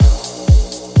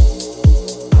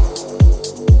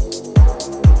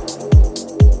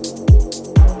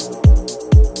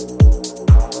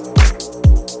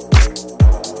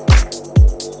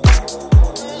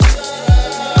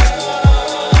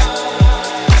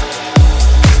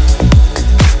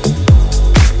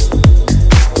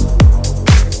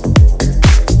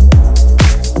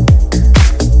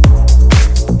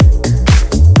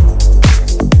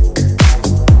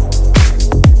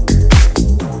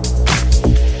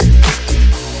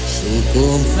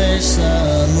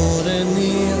Confessa, amore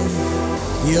mio,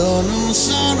 io non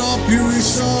sono più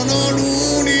sono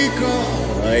l'unico,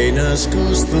 hai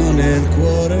nascosto nel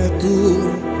cuore tu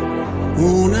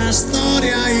una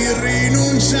storia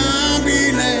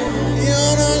irrinunciabile.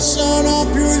 Io non sono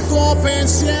più il tuo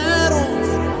pensiero,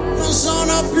 non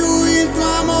sono più il tuo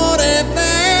amore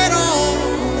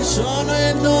vero, sono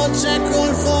il dolce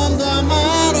col fondo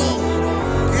amaro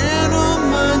che non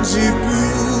mangi più.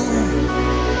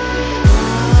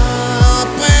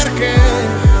 Perché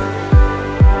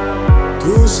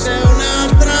tu sei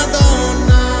un'altra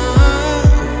donna,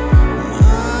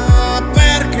 ma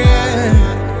perché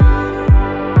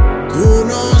tu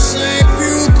non sei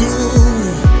più tu,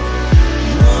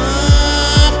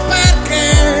 ma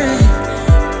perché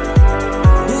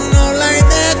tu non l'hai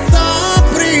detto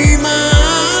prima.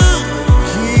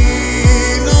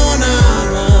 Chi non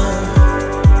ama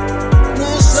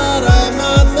non sarà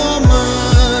amato mai.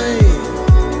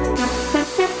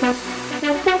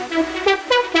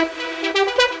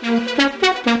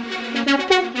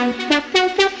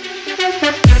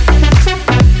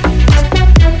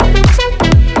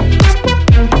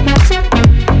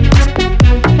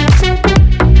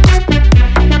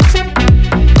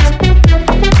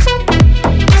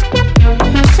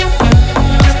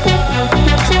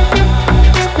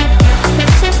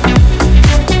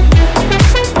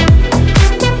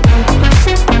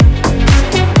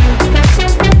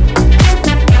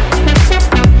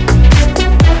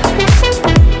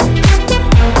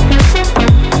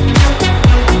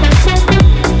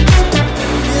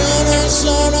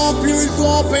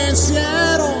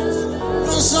 Pensiero,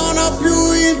 non sono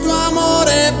più il tuo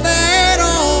amore vero.